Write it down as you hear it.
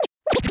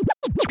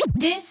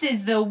This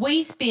is the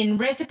We Spin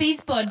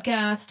Recipes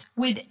podcast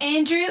with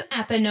Andrew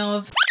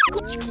Apanov.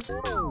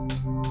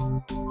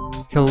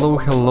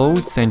 Hello,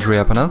 it's Andrew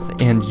Apanov,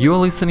 and you're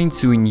listening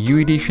to a new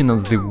edition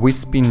of the We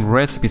Spin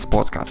Recipes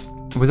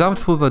podcast. Without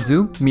further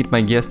ado, meet my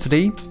guest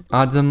today,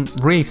 Adam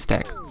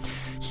Ravestag.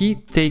 He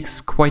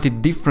takes quite a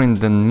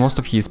different than most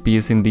of his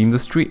peers in the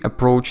industry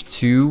approach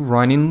to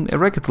running a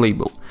record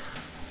label.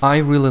 I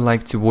really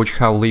like to watch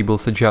how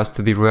labels adjust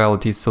to the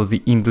realities of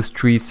the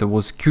industry, so I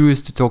was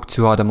curious to talk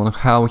to Adam on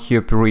how he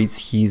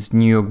operates his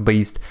New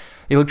York-based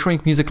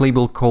electronic music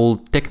label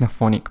called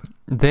Technophonic.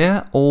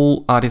 There,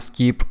 all artists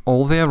keep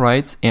all their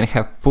rights and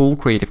have full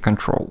creative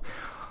control,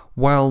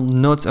 while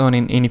not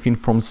earning anything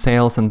from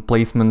sales and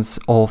placements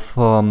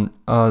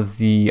of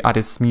the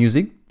artist's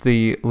music.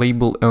 The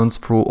label earns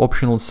through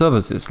optional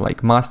services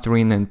like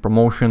mastering and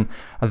promotion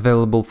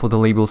available for the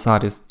label's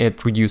artists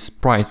at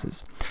reduced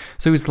prices.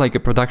 So it's like a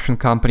production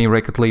company,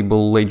 record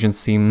label,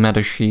 agency,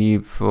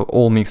 mentorship,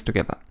 all mixed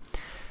together.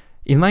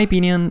 In my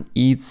opinion,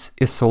 it's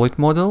a solid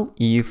model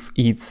if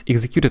it's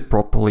executed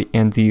properly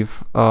and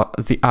if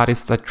the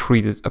artists are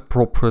treated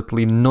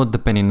appropriately, not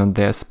depending on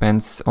their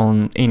spends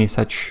on any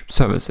such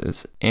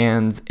services.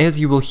 And as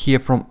you will hear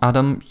from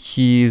Adam,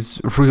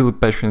 he's really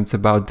passionate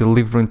about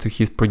delivering to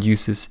his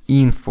producers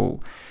in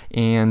full.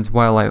 And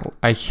while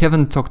I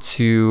haven't talked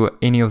to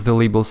any of the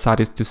label's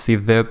artists to see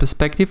their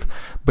perspective,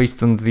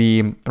 based on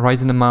the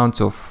rising amount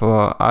of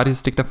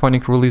artist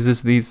Technophonic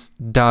releases, this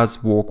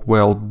does work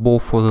well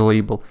both for the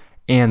label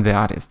and the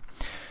artist.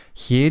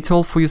 Hear it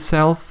all for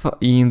yourself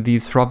in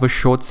these rather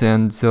short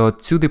and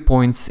to the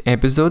point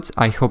episodes.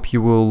 I hope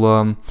you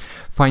will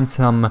find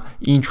some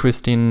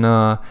interesting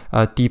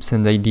tips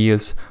and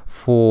ideas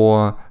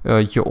for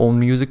your own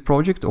music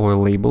project or a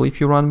label if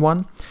you run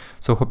one.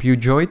 So hope you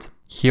enjoyed.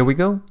 Here we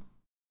go.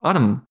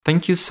 Adam,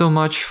 thank you so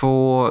much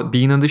for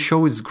being on the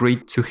show. It's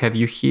great to have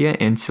you here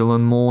and to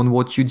learn more on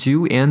what you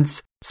do. And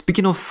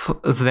speaking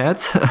of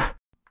that,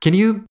 can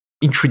you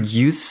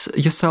introduce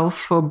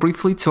yourself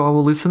briefly to our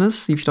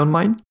listeners, if you don't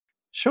mind?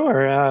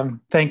 Sure.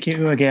 Thank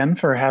you again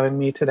for having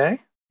me today.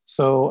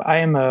 So I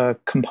am a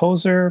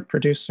composer,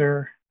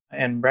 producer,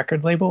 and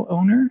record label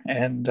owner.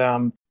 And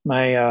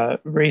my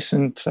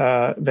recent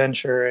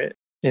venture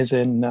is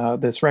in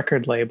this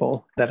record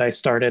label that I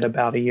started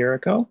about a year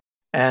ago.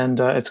 And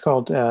it's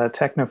called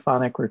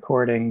Technophonic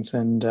Recordings.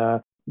 And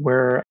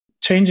we're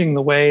changing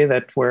the way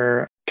that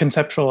we're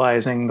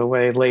conceptualizing the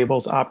way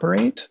labels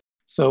operate.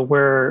 So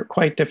we're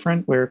quite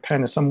different. We're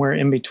kind of somewhere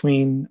in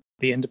between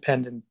the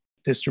independent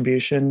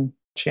distribution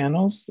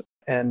channels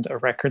and a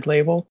record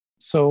label.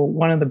 So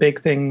one of the big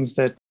things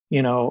that,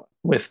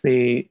 with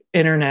the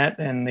internet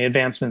and the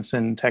advancements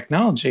in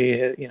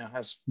technology,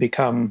 has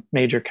become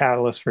major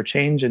catalyst for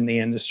change in the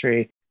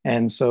industry.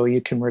 And so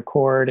you can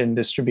record and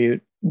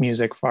distribute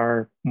music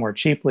far more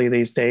cheaply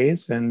these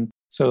days. And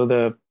so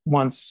the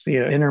once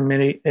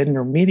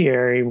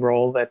intermediary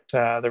role that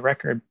the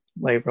record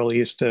label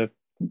used to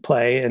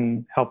play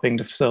in helping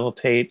to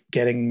facilitate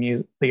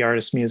getting the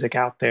artist's music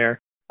out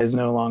there is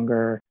no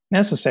longer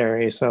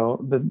necessary.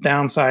 So the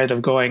downside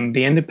of going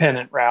the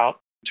independent route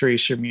to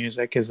reach your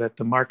music is that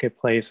the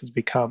marketplace has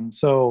become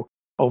so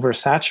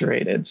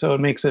oversaturated. So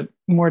it makes it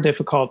more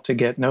difficult to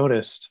get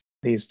noticed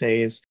these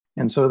days.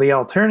 And so the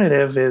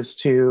alternative is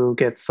to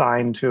get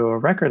signed to a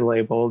record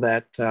label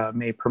that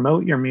may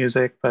promote your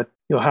music, but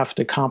you'll have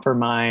to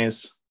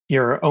compromise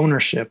your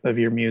ownership of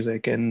your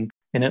music and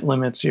it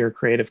limits your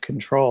creative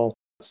control.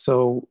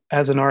 So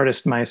as an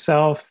artist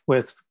myself,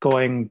 with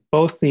going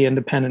both the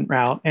independent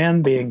route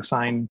and being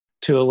signed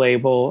to a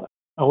label,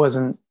 I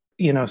wasn't,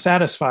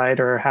 satisfied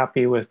or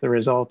happy with the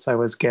results I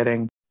was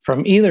getting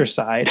from either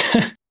side.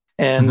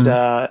 And,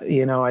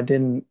 I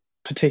didn't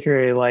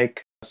particularly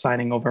like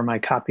signing over my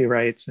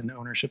copyrights and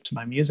ownership to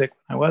my music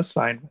when I was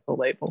signed with a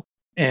label.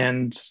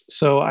 And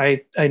so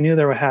I knew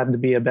there had to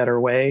be a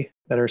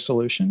better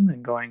solution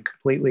than going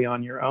completely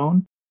on your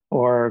own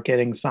or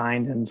getting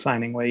signed and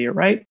signing away your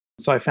right.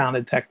 So I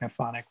founded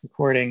Technophonic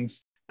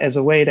Recordings as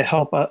a way to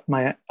help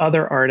my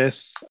other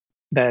artists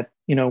that,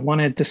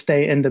 wanted to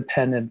stay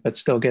independent, but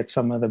still get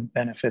some of the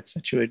benefits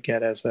that you would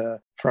get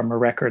from a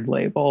record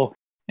label.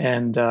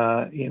 And,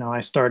 I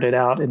started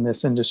out in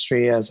this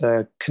industry as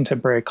a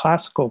contemporary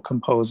classical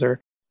composer,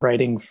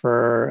 writing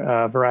for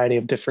a variety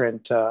of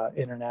different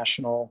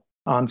international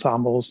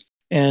ensembles,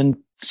 and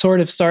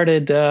sort of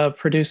started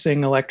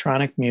producing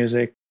electronic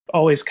music.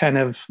 Always kind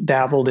of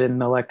dabbled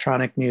in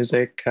electronic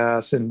music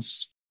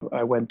since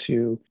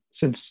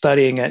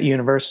studying at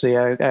university.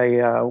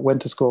 I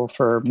went to school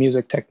for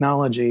music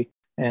technology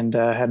and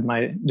had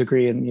my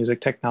degree in music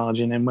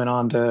technology, and then went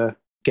on to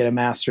get a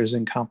master's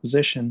in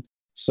composition.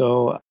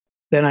 So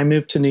then I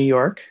moved to New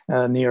York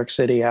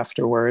City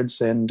afterwards,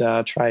 and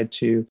tried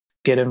to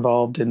get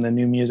involved in the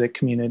new music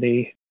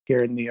community here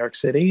in New York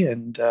City,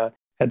 and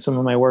had some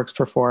of my works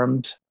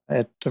performed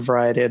at a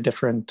variety of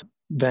different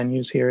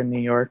venues here in New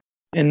York.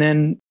 And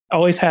then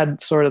always had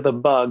sort of the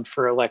bug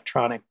for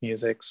electronic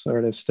music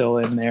sort of still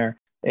in there.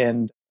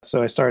 And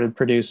so I started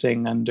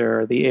producing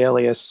under the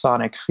alias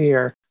Sonic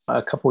Fear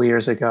a couple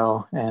years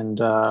ago and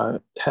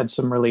had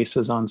some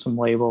releases on some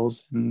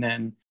labels, and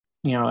then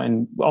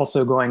and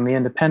also going the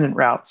independent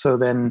route. So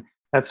then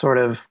that sort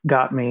of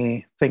got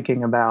me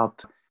thinking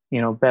about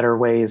better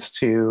ways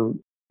to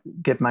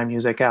get my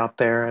music out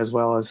there, as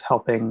well as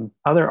helping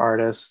other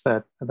artists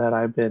that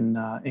I've been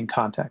in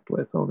contact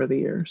with over the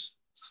years.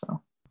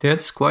 So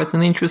that's quite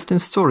an interesting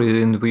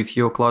story, and with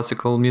your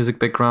classical music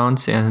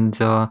background and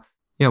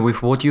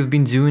with what you've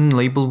been doing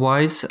label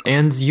wise.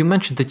 And you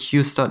mentioned that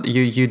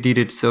you did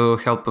it to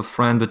help a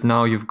friend, but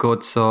now you've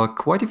got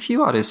quite a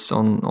few artists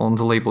on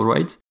the label,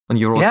 right? On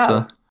your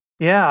roster.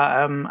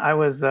 Yeah. I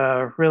was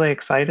really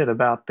excited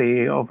about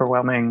the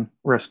overwhelming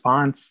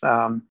response.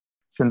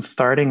 Since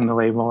starting the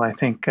label, I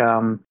think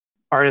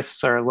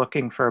artists are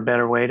looking for a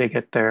better way to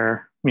get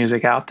their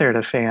music out there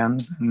to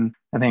fans. And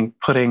I think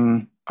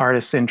putting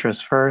artists'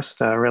 interests first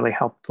really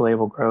helped the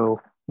label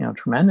grow,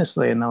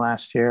 tremendously in the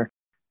last year.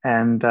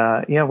 And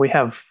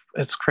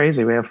it's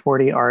crazy. We have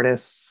 40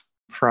 artists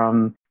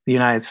from the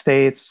United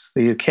States,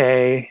 the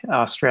UK,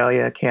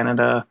 Australia,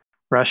 Canada,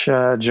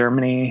 Russia,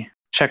 Germany,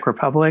 Czech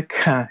Republic,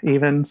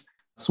 even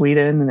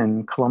Sweden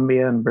and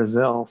Colombia and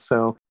Brazil.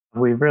 So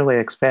we've really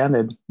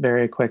expanded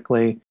very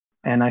quickly.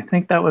 And I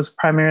think that was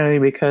primarily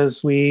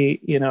because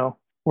we're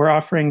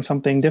offering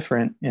something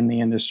different in the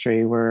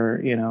industry.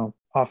 We're,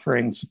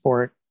 offering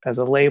support as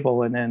a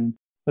label,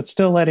 but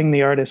still letting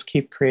the artists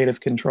keep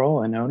creative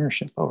control and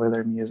ownership over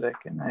their music.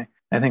 And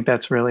I think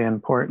that's really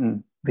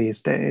important these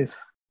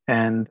days.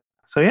 And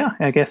so,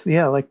 I guess,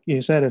 like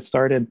you said, it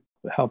started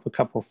to help a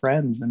couple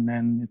friends, and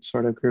then it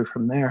sort of grew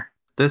from there.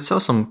 That's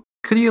awesome.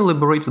 Could you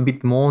elaborate a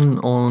bit more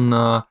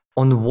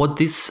on what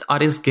these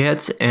artists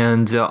get?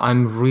 And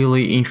I'm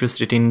really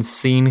interested in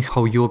seeing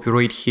how you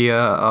operate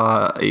here,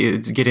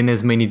 getting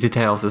as many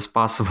details as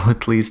possible,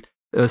 at least.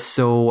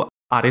 So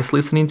artists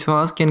listening to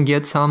us can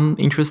get some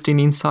interesting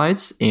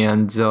insights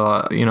and,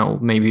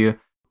 maybe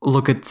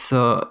look at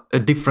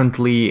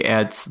differently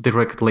at the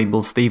record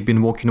labels they've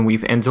been working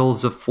with, and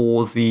also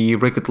for the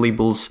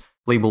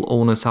label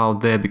owners out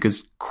there,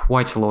 because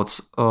quite a lot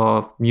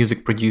of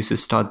music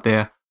producers start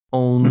their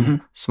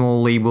own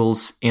small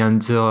labels,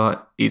 and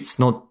it's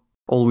not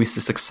always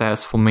a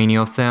success for many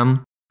of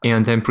them,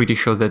 and I'm pretty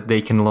sure that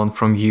they can learn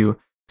from you.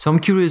 So I'm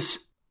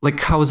curious,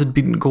 how has it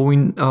been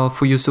going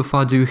for you so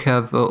far? Do you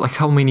have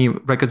how many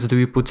records do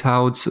you put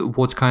out?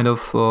 What kind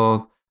of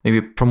maybe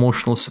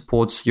promotional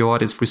supports your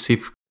artists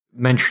receive?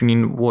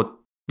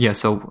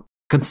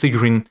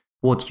 Considering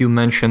what you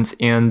mentioned,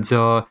 and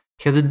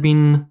has it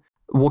been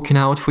working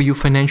out for you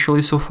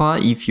financially so far?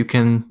 If you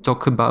can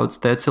talk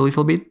about that a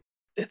little bit.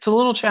 It's a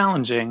little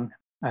challenging,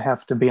 I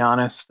have to be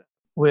honest.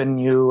 When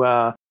you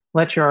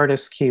let your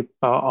artists keep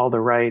all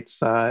the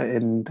rights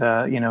and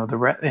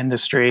the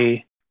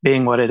industry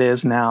being what it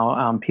is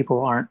now,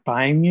 people aren't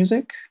buying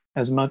music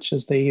as much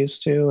as they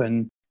used to,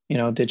 and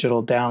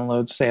digital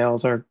download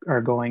sales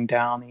are going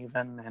down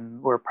even,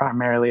 and we're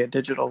primarily a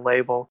digital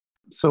label.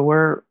 So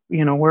we're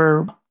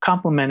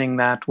complementing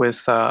that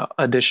with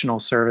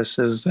additional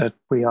services that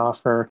we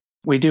offer.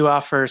 We do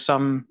offer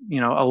some,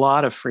 a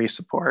lot of free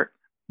support,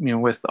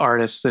 with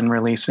artists in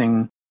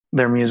releasing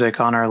their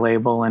music on our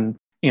label. And,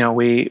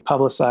 we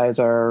publicize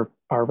our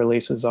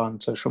releases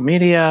on social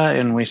media,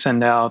 and we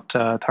send out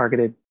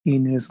targeted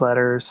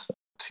e-newsletters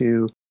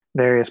to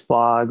various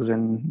blogs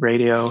and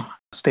radio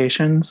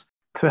stations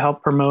to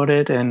help promote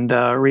it. And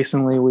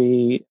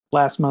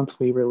last month,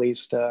 we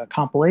released a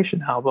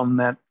compilation album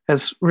that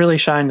has really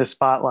shined a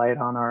spotlight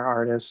on our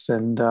artists.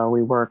 And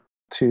we worked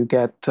to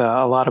get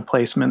a lot of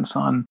placements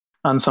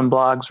on some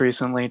blogs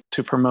recently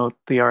to promote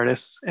the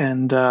artists.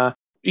 And,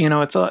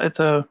 it's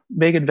a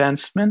big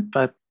advancement,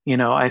 but,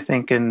 I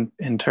think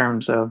in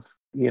terms of,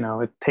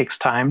 it takes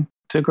time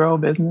to grow a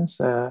business,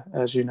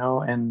 as you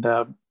know, and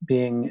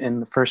being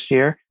in the first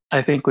year,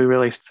 I think we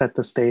really set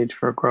the stage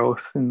for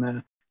growth in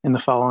the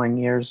following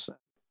years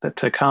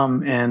to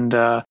come. And,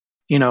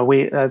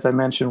 as I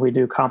mentioned, we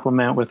do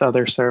complement with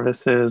other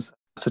services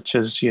such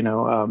as,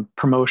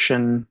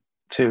 promotion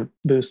to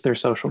boost their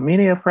social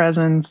media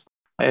presence,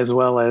 as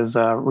well as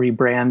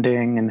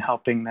rebranding and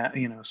helping that,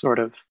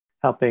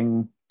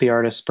 helping the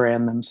artists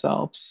brand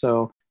themselves.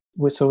 So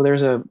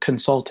there's a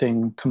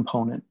consulting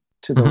component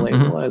to the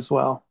label as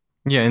well.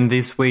 Yeah, in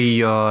this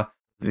way,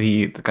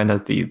 the kind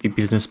of the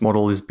business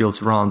model is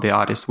built around the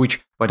artist,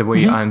 which, by the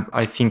way,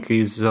 I think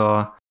is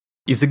a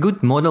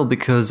good model,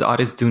 because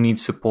artists do need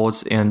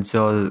support, and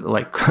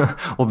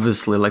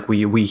obviously,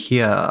 we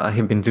here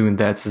have been doing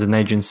that as an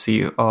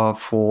agency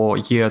for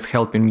years,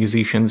 helping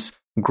musicians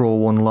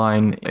grow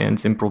online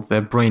and improve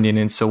their branding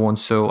and so on.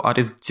 So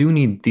artists do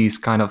need these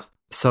kind of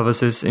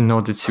services in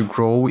order to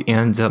grow,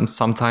 and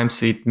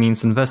sometimes it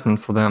means investment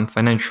for them,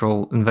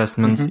 financial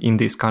investments in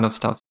this kind of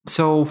stuff.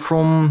 So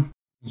from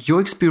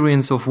your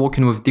experience of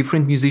working with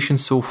different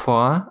musicians so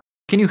far,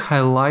 can you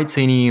highlight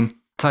any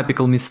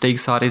typical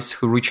mistakes artists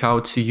who reach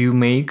out to you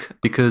make?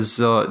 Because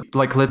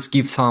let's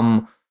give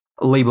some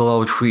label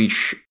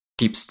outreach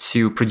tips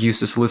to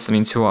producers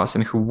listening to us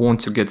and who want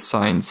to get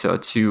signed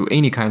to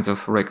any kind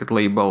of record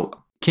label.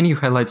 Can you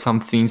highlight some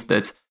things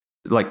that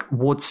like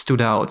what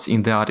stood out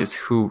in the artists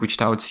who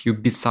reached out to you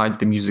besides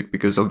the music?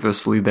 Because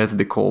obviously that's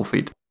the core of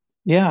it.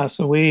 Yeah,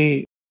 so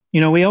we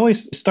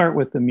always start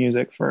with the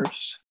music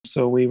first.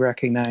 So we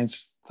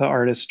recognize the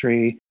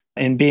artistry,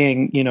 and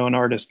being, an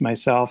artist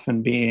myself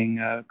and being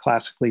a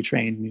classically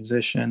trained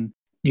musician,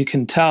 you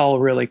can tell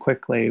really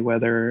quickly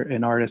whether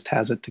an artist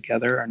has it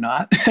together or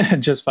not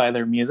just by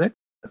their music.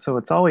 So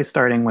it's always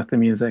starting with the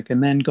music,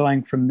 and then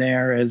going from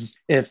there is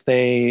if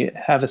they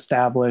have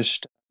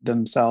established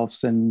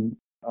themselves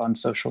on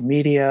social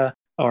media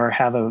or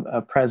have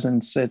a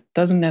presence. It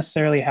doesn't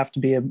necessarily have to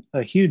be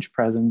a huge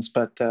presence,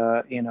 but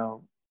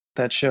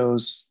that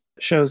shows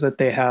that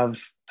they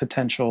have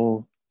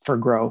potential for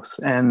growth,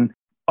 and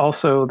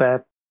also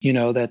that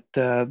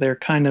they're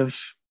kind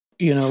of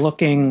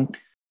looking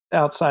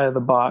outside of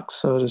the box,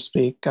 so to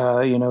speak.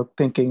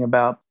 Thinking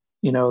about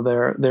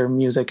their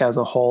music as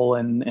a whole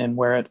and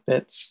where it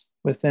fits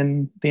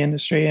within the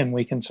industry, and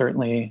we can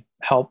certainly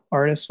help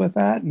artists with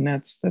that. And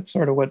that's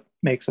sort of what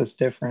makes us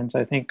different.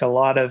 I think a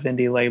lot of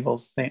indie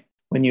labels think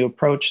when you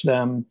approach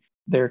them,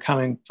 they're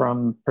coming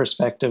from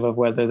perspective of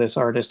whether this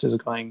artist is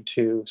going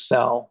to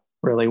sell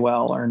really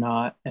well or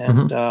not,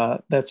 and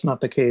that's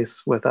not the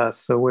case with us.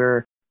 So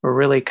we're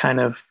really kind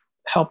of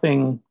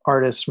helping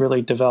artists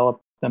really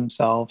develop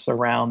themselves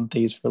around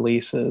these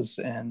releases,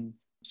 and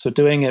so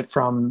doing it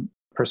from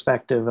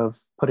perspective of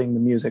putting the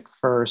music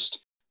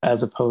first,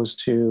 as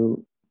opposed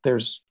to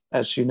there's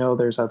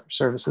other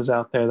services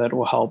out there that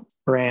will help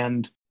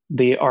brand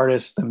the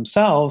artists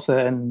themselves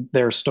and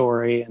their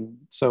story, and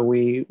so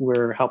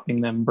we're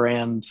helping them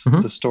brand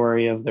the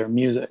story of their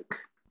music.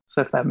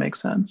 So if that makes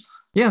sense.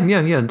 Yeah,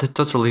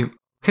 totally.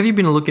 Have you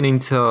been looking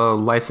into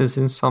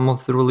licensing some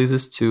of the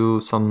releases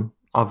to some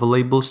other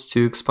labels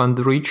to expand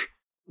the reach?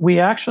 We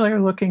actually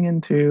are looking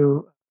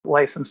into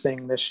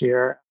licensing this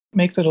year.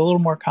 Makes it a little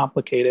more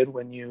complicated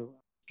when you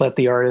let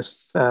the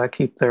artists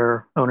keep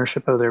their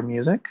ownership of their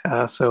music.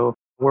 So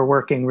we're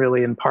working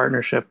really in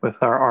partnership with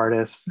our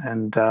artists,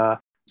 and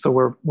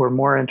so we're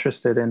more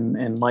interested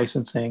in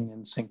licensing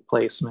and sync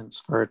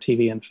placements for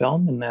TV and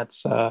film, and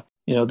that's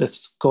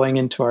this going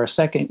into our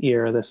second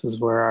year. This is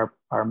where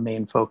our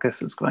main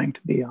focus is going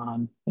to be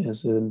on,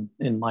 is in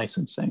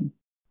licensing.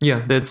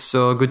 Yeah, that's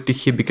good to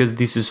hear, because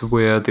this is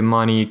where the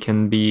money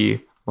can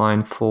be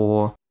lined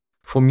for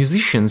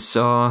musicians.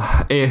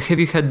 Have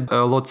you had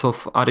lots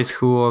of artists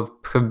who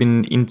have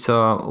been into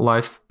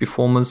live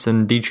performance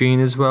and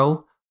DJing as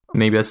well?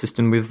 Maybe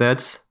assisting with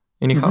that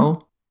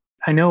anyhow?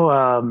 I know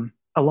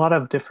a lot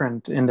of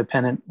different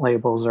independent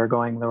labels are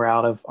going the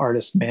route of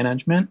artist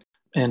management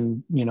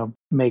and,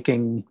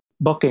 making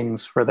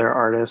bookings for their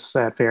artists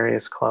at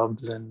various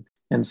clubs and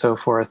so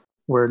forth.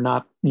 We're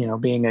not,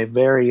 being a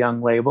very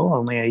young label,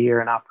 only a year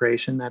in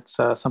operation. That's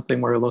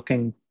something we're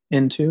looking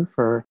into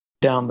for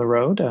down the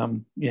road.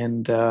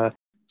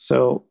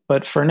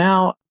 But for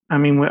now, I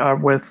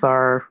mean, with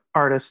our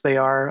artists, they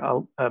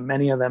are,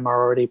 many of them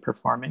are already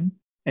performing.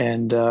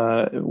 And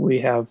we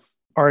have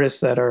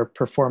artists that are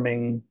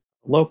performing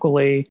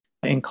locally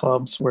in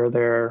clubs where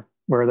they're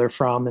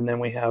from. And then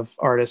we have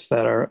artists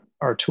that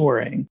are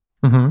touring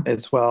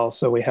as well.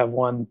 So we have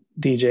one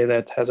DJ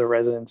that has a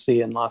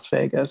residency in Las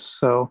Vegas.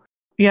 So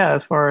yeah,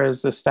 as far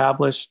as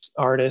established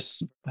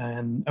artists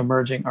and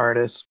emerging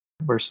artists,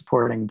 we're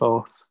supporting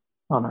both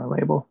on our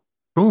label.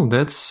 Cool,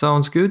 that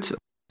sounds good.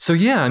 So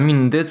yeah, I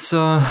mean, that's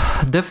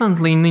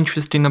definitely an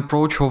interesting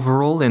approach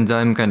overall, and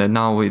I'm kind of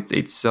now I'm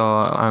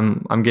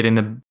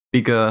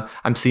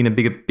seeing a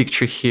bigger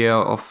picture here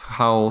of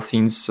how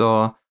things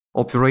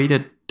operate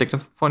at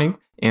Technophonic,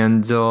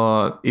 and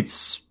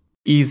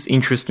is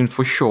interesting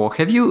for sure.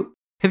 Have you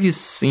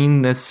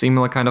seen a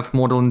similar kind of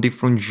model in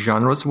different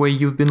genres where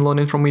you've been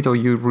learning from it, or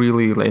you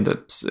really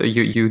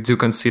you do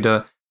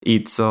consider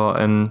it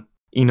an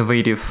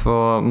innovative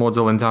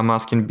model? And I'm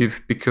asking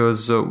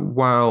because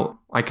while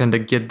I kind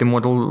of get the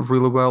model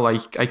really well, I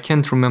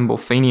can't remember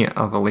of any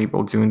other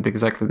label doing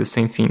exactly the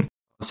same thing.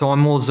 So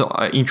I'm also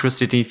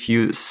interested if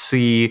you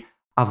see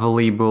other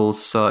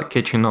labels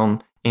catching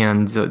on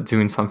and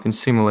doing something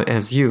similar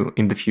as you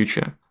in the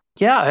future.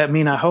 Yeah, I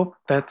mean, I hope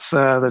that's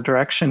the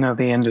direction of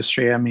the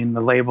industry. I mean,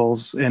 the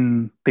labels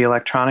in the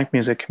electronic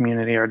music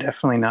community are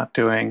definitely not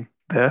doing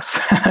this.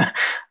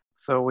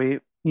 So we,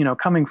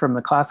 coming from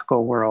the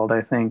classical world,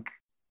 I think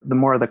the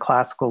more the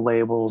classical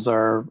labels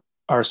are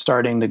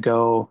starting to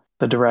go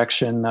the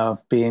direction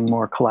of being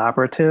more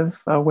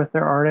collaborative with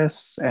their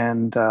artists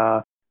and,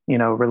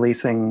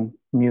 releasing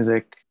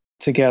music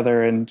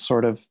together, and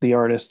sort of the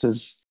artist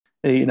is,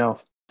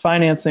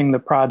 financing the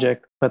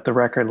project, but the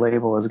record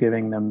label is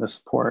giving them the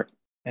support.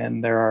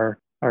 And there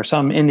are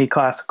some indie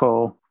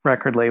classical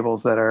record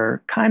labels that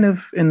are kind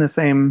of in the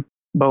same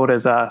boat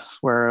as us.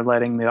 We're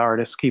letting the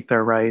artists keep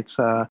their rights.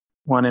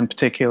 One in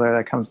particular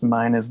that comes to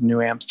mind is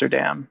New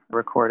Amsterdam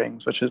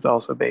Recordings, which is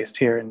also based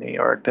here in New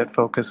York, that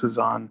focuses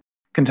on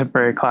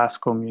contemporary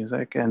classical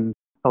music and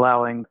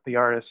allowing the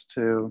artists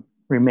to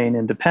remain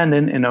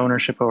independent in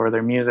ownership over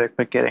their music,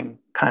 but getting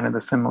kind of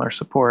the similar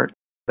support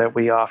that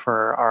we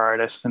offer our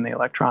artists in the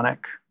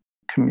electronic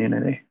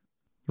community.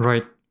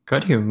 Right.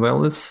 Got you. Well,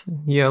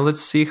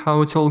 let's see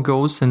how it all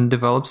goes and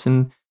develops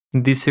in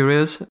these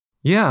areas.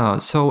 Yeah.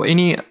 So,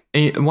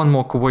 one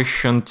more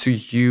question to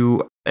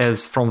you,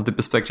 as from the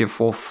perspective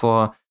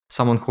of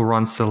someone who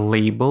runs a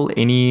label.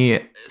 Any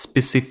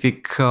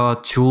specific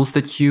tools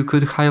that you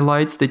could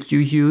highlight that you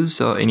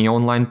use? Any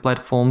online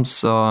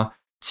platforms to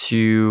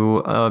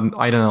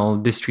I don't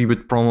know,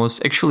 distribute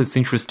promos? Actually, it's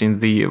interesting.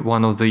 The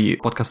one of the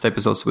podcast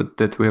episodes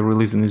that we're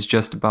releasing is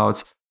just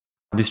about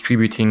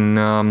distributing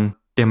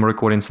demo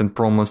recordings and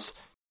promos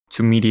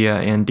to media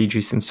and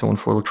DJs and so on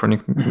for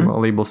electronic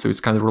labels, so it's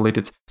kind of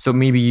related. So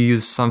maybe you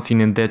use something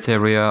in that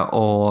area,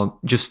 or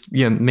just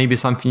maybe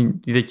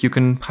something that you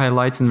can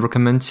highlight and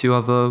recommend to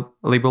other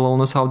label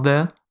owners out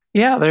there.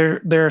 Yeah,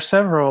 there are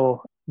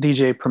several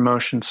DJ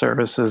promotion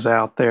services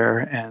out there,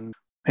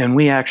 and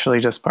we actually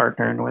just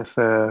partnered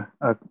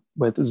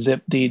with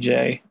Zip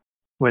DJ,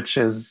 which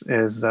is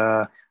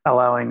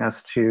allowing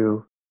us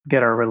to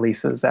get our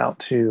releases out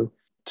to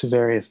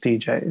various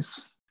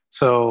DJs.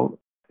 So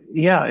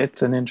yeah,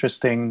 it's an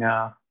interesting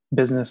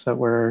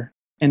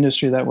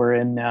industry that we're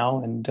in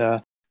now, and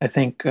I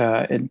think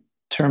in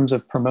terms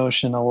of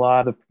promotion, a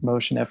lot of the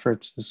promotion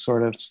efforts is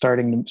sort of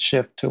starting to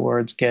shift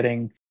towards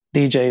getting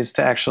DJs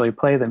to actually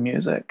play the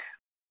music,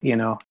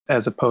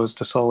 as opposed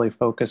to solely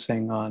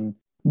focusing on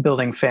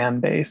building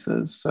fan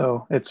bases.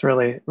 So it's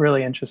really,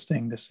 really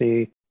interesting to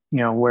see,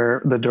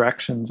 where the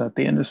directions that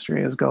the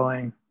industry is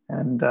going,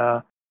 and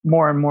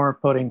more and more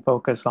putting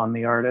focus on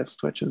the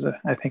artist, which is,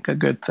 I think, a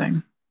good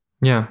thing.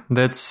 Yeah,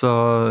 that's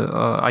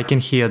I can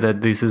hear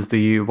that this is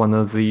one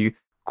of the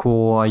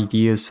core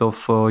ideas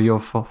of your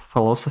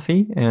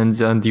philosophy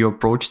and your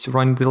approach to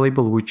running the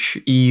label, which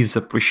is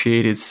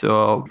appreciated.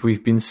 So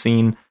we've been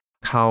seeing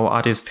how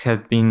artists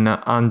have been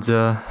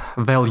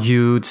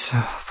undervalued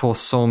for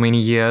so many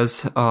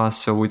years.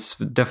 So it's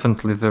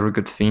definitely a very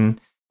good thing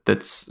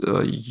that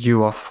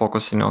you are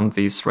focusing on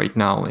this right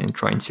now and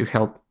trying to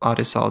help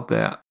artists out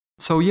there.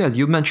 So yeah,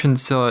 you mentioned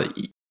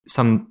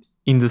some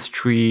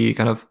industry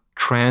kind of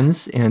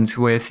trends and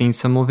where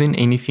things are moving.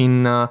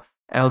 Anything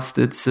else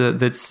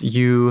that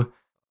you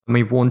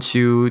may want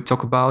to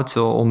talk about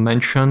or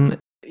mention?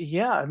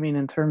 Yeah, I mean,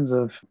 in terms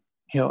of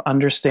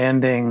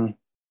understanding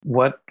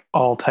what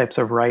all types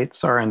of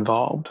rights are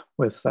involved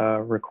with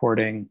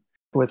recording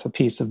with a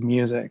piece of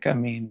music. I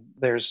mean,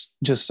 there's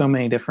just so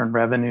many different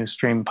revenue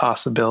stream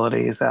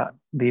possibilities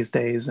these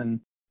days, and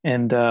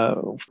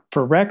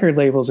for record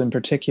labels in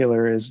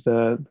particular is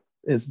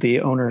the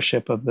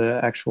ownership of the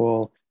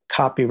actual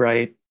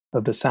copyright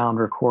of the sound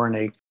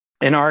recording.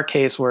 In our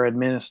case, we're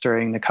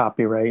administering the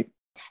copyright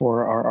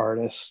for our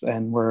artists,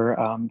 and we're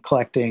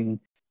collecting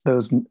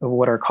those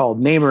what are called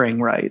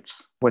neighboring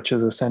rights, which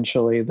is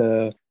essentially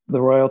the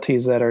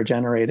royalties that are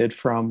generated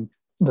from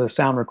the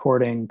sound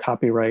recording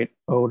copyright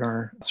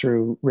owner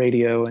through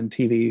radio and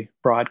TV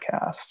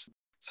broadcast.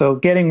 So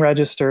getting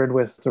registered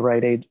with the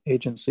right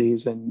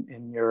agencies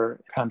in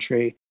your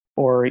country,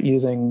 or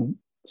using,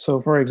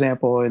 so for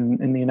example,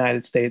 in the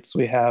United States,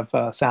 we have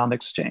Sound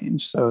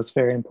Exchange. So it's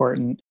very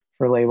important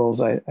for labels,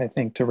 I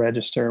think, to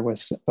register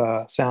with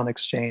Sound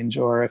Exchange.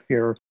 Or if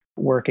you're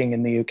working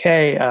in the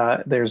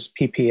UK, there's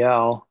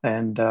PPL,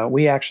 and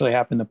we actually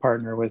happen to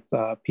partner with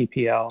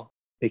PPL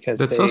because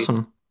that's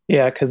awesome.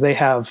 Yeah, because they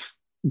have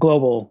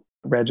global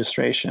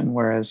registration,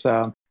 whereas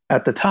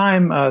at the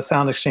time,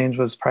 Sound Exchange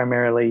was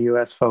primarily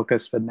US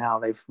focused, but now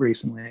they've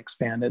recently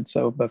expanded.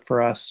 But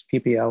for us,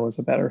 PPL was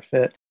a better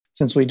fit,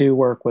 since we do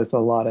work with a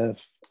lot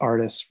of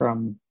artists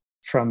from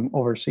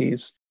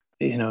overseas,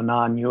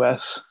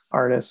 non-US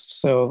artists.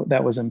 So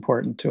that was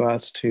important to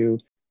us to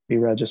be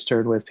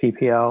registered with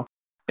PPL.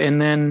 And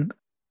then,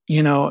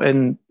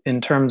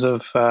 in terms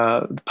of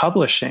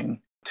publishing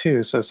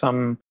too, so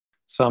some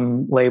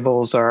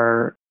labels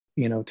are,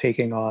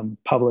 taking on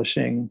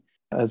publishing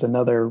as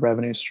another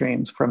revenue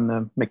streams from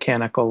the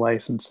mechanical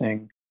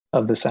licensing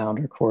of the sound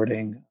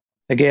recording.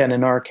 Again,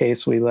 in our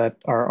case, we let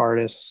our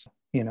artists,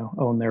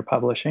 own their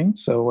publishing.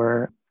 So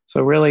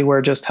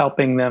we're just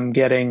helping them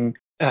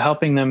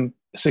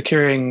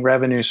securing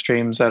revenue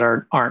streams that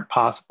aren't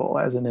possible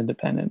as an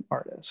independent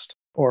artist,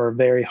 or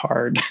very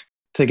hard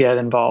to get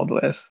involved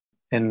with,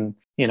 and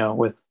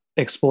with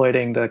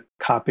exploiting the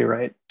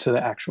copyright to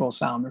the actual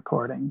sound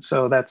recording.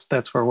 So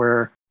that's where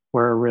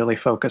we're really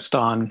focused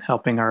on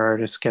helping our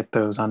artists get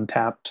those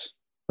untapped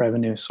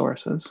revenue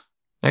sources.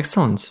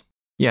 Excellent.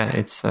 Yeah,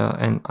 it's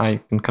and I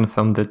can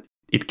confirm that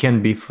it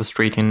can be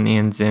frustrating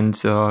and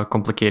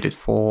complicated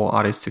for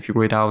artists to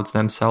figure it out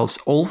themselves.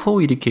 Although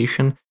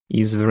education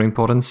is very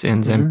important,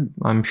 and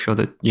I'm sure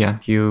that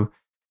you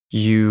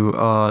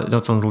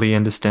not only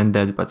understand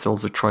that, but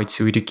also try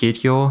to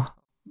educate your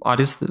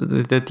artists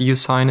that you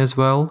sign as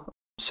well.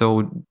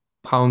 So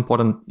how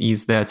important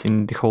is that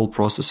in the whole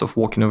process of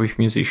working with a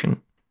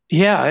musician?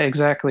 Yeah,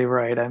 exactly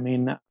right. I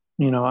mean,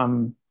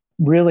 I'm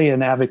really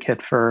an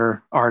advocate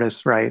for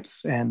artists'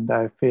 rights, and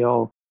I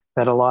feel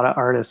that a lot of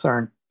artists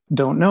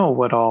don't know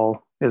what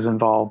all is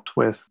involved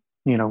with,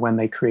 when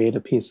they create a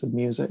piece of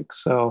music.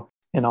 So,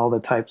 and all the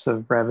types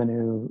of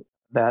revenue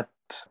that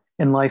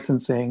in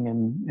licensing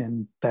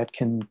and that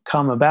can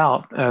come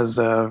about as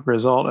a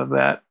result of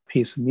that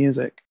piece of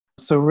music.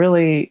 So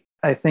really,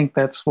 I think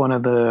that's one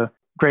of the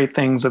great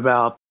things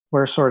about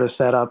we're sort of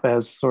set up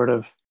as sort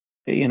of,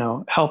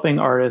 helping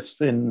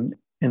artists in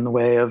the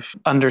way of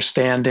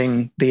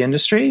understanding the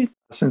industry,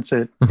 since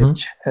it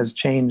has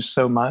changed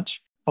so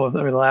much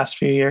over the last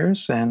few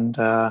years. And,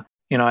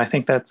 I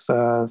think that's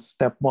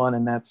step one.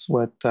 And that's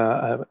what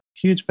a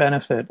huge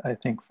benefit, I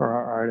think, for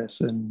our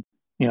artists. And,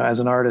 as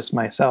an artist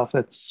myself,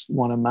 that's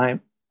one of my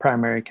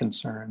primary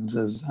concerns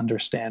is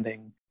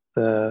understanding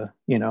the,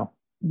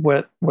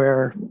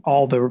 where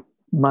all the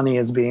money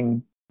is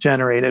being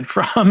generated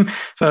from.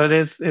 So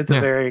it's a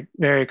very,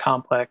 very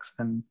complex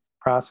and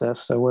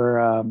process. So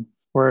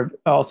we're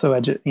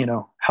also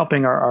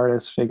helping our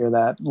artists figure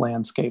that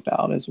landscape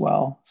out as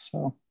well.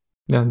 So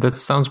yeah, that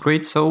sounds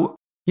great. So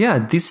yeah,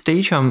 at this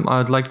stage,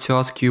 I'd like to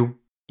ask you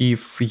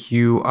if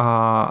you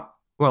are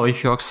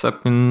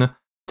accepting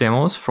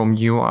demos from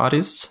new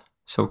artists.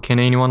 So can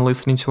anyone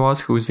listening to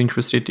us who is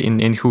interested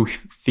in and who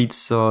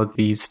fits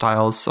the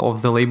styles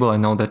of the label? I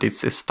know that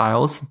it's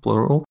styles,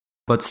 plural,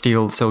 but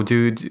still. So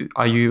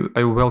are you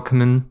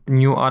welcoming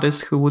new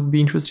artists who would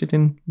be interested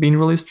in being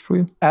released for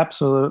you?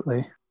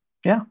 Absolutely.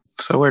 Yeah.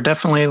 So we're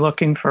definitely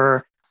looking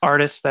for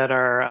artists that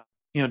are,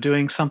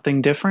 doing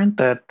something different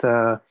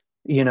that,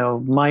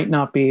 might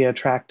not be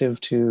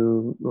attractive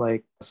to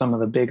like some of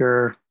the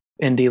bigger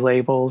indie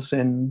labels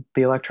in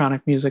the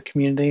electronic music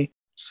community.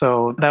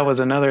 So that was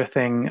another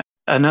thing,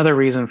 another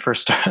reason for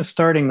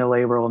starting the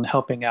label and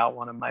helping out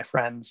one of my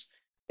friends,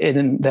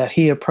 in that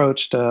he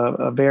approached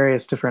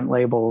various different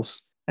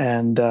labels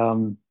and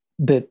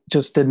that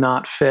just did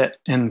not fit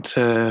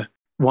into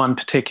one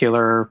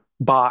particular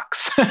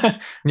box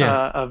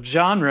of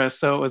genres.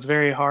 So it was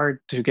very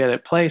hard to get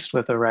it placed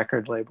with a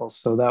record label.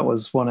 So that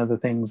was one of the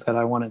things that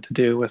I wanted to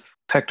do with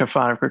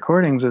Technophonic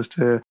Recordings, is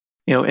to,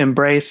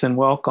 embrace and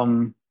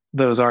welcome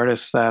those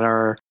artists that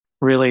are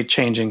really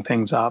changing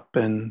things up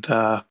and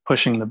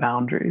pushing the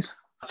boundaries.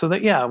 So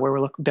that,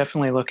 we're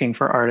definitely looking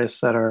for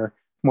artists that are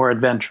more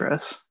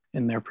adventurous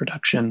in their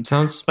production.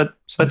 But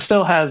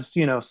still has,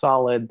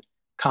 solid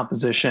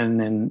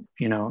composition and,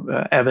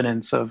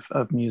 evidence of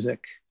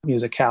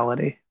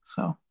musicality.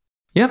 So.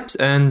 Yep,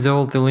 and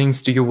all the links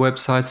to your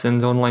websites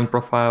and online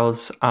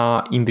profiles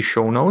are in the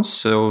show notes,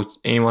 so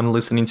anyone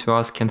listening to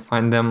us can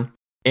find them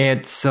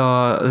at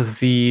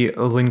the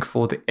link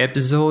for the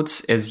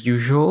episodes as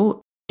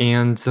usual.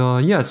 And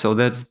so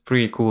that's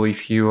pretty cool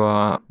if you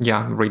are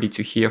ready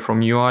to hear from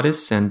new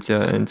artists and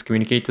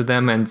communicate to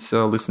them and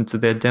listen to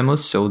their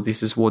demos. So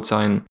this is what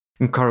I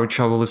encourage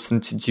our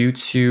listeners to do,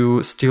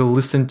 to still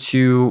listen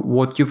to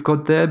what you've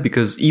got there,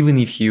 because even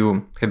if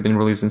you have been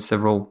releasing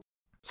several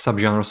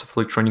subgenres of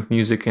electronic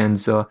music and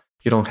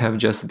you don't have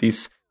just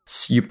this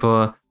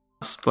super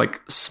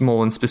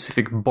small and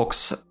specific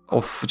box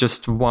of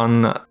just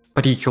one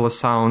particular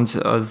sound,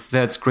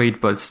 that's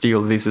great, but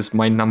still this is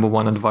my number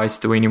one advice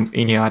to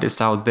any artist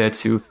out there,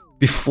 to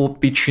before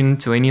pitching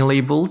to any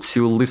label,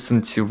 to listen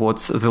to what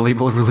the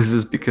label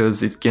releases,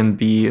 because it can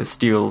be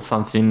still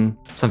something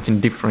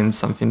different,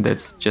 something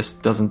that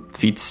just doesn't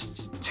fit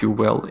too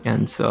well.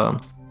 And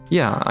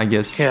I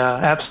guess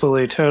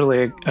absolutely,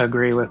 totally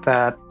agree with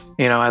that.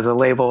 As a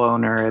label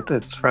owner,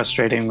 it's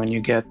frustrating when you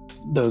get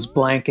those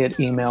blanket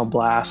email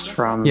blasts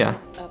from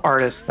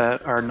artists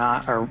that are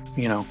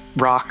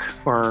rock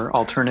or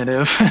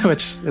alternative,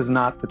 which is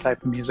not the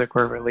type of music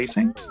we're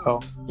releasing. So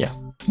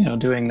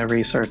doing the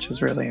research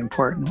is really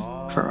important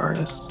for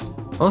artists.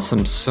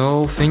 Awesome.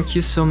 So thank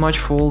you so much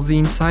for all the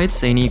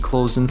insights. Any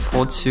closing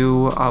thought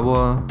to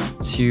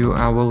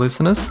our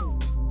listeners?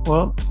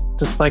 Well,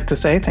 just like to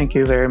say thank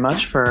you very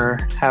much for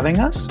having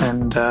us,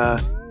 and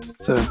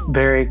it's a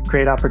very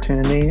great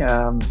opportunity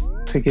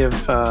to give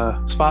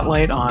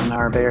spotlight on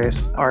our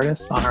various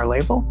artists on our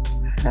label.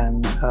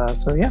 And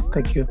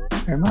thank you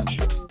very much.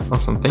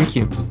 Awesome, thank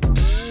you.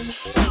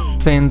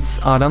 Thanks,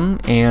 Adam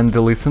and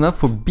the listener,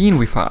 for being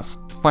with us.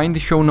 Find the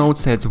show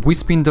notes at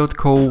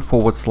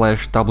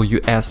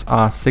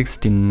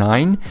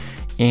wispin.co/WSR69.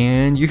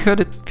 And you heard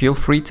it, feel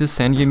free to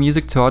send your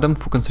music to Adam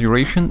for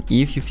consideration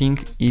if you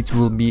think it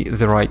will be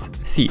the right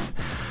fit.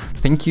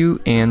 Thank you,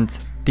 and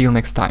till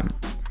next time.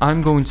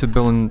 I'm going to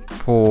Berlin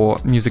for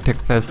Music Tech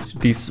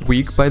Fest this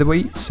week, by the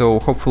way, so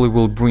hopefully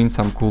we'll bring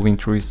some cool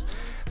interviews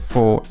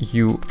for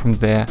you from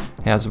there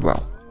as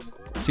well.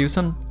 See you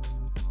soon.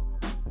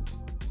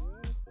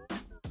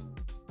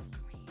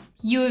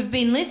 You have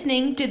been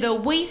listening to the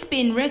We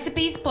Spin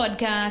Recipes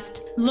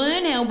podcast.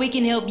 Learn how we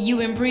can help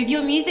you improve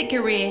your music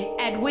career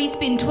at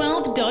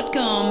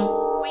wespin12.com.